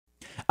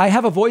I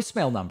have a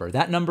voicemail number.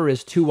 That number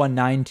is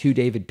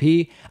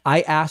 219-2-David-P. I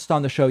asked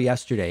on the show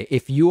yesterday,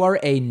 if you are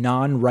a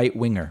non-right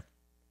winger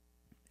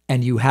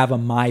and you have a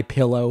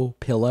MyPillow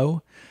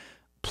pillow,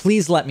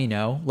 please let me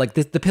know. Like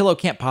the pillow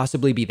can't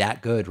possibly be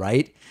that good,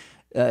 right?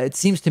 It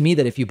seems to me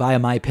that if you buy a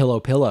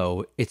MyPillow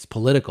pillow, it's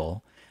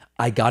political.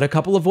 I got a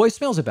couple of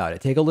voicemails about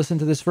it. Take a listen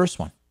to this first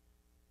one.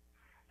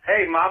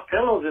 Hey, My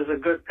Pillows is a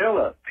good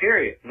pillow,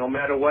 period, no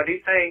matter what he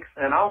thinks.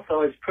 And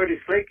also, it's pretty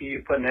slick of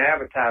you putting an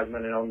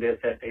advertisement in on this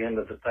at the end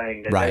of the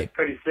thing. Right. That's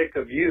pretty slick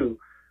of you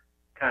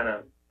kind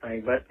of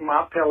thing. But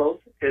My Pillows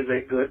is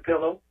a good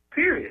pillow,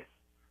 period.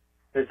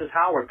 This is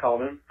Howard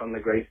calling from the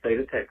great state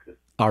of Texas.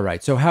 All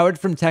right. So Howard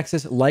from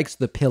Texas likes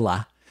the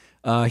pillow.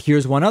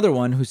 Here's one other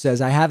one who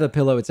says, I have a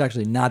pillow. It's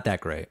actually not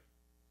that great.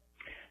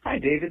 Hi,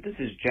 David. This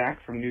is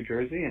Jack from New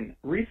Jersey, and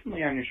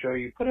recently on your show,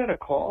 you put out a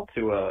call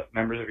to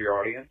members of your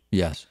audience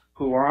Yes.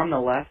 who are on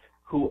the left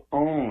who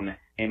own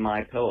a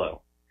MyPillow.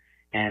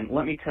 And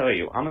let me tell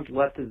you, I'm as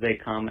left as they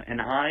come, and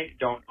I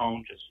don't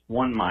own just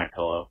one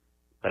MyPillow,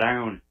 but I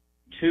own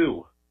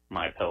two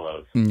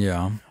MyPillows.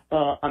 Yeah.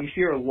 I'm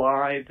here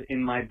live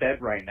in my bed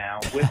right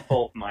now with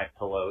both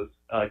MyPillows,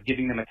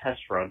 giving them a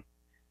test run.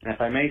 And if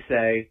I may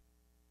say,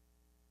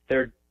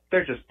 they're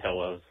just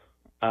pillows.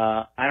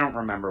 I don't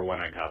remember when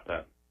I got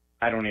them.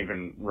 I don't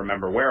even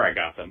remember where I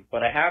got them,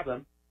 but I have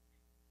them.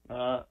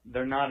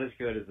 They're not as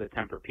good as the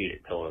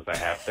Tempur-Pedic pillows I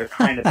have. They're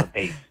kind of a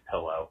base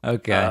pillow.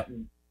 Okay.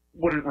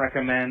 Wouldn't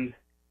recommend.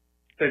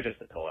 They're just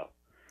a pillow.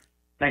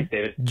 Thanks,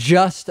 David.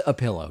 Just a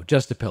pillow.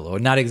 Just a pillow.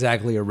 Not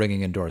exactly a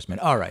ringing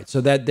endorsement. All right. So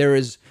that there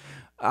is...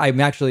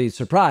 I'm actually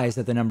surprised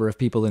at the number of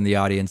people in the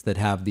audience that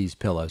have these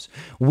pillows.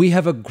 We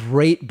have a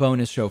great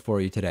bonus show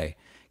for you today.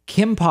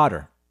 Kim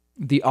Potter,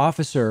 the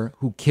officer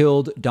who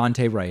killed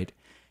Dante Wright,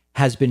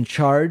 has been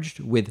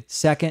charged with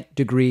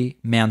second-degree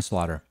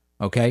manslaughter,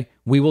 okay?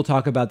 We will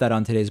talk about that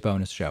on today's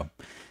bonus show.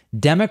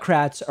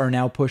 Democrats are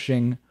now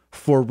pushing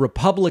for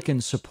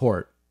Republican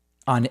support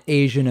on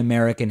Asian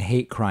American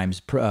hate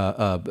crimes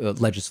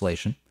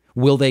legislation.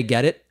 Will they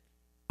get it?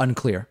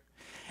 Unclear.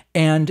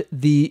 And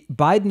the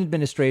Biden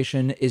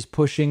administration is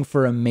pushing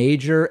for a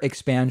major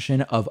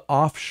expansion of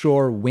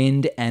offshore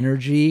wind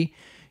energy.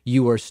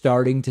 You are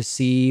starting to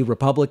see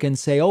Republicans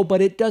say, oh,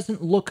 but it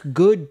doesn't look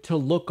good to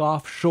look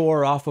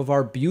offshore off of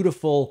our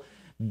beautiful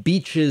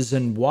beaches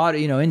and water,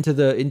 into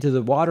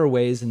the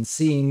waterways and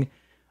seeing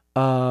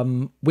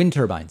wind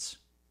turbines.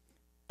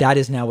 That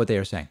is now what they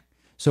are saying.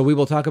 So we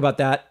will talk about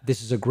that.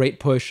 This is a great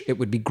push. It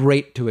would be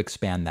great to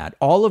expand that.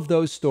 All of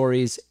those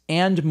stories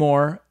and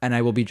more, and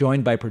I will be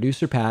joined by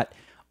producer Pat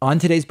on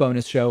today's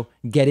bonus show.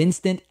 Get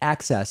instant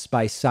access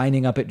by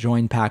signing up at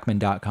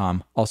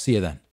joinpakman.com. I'll see you then.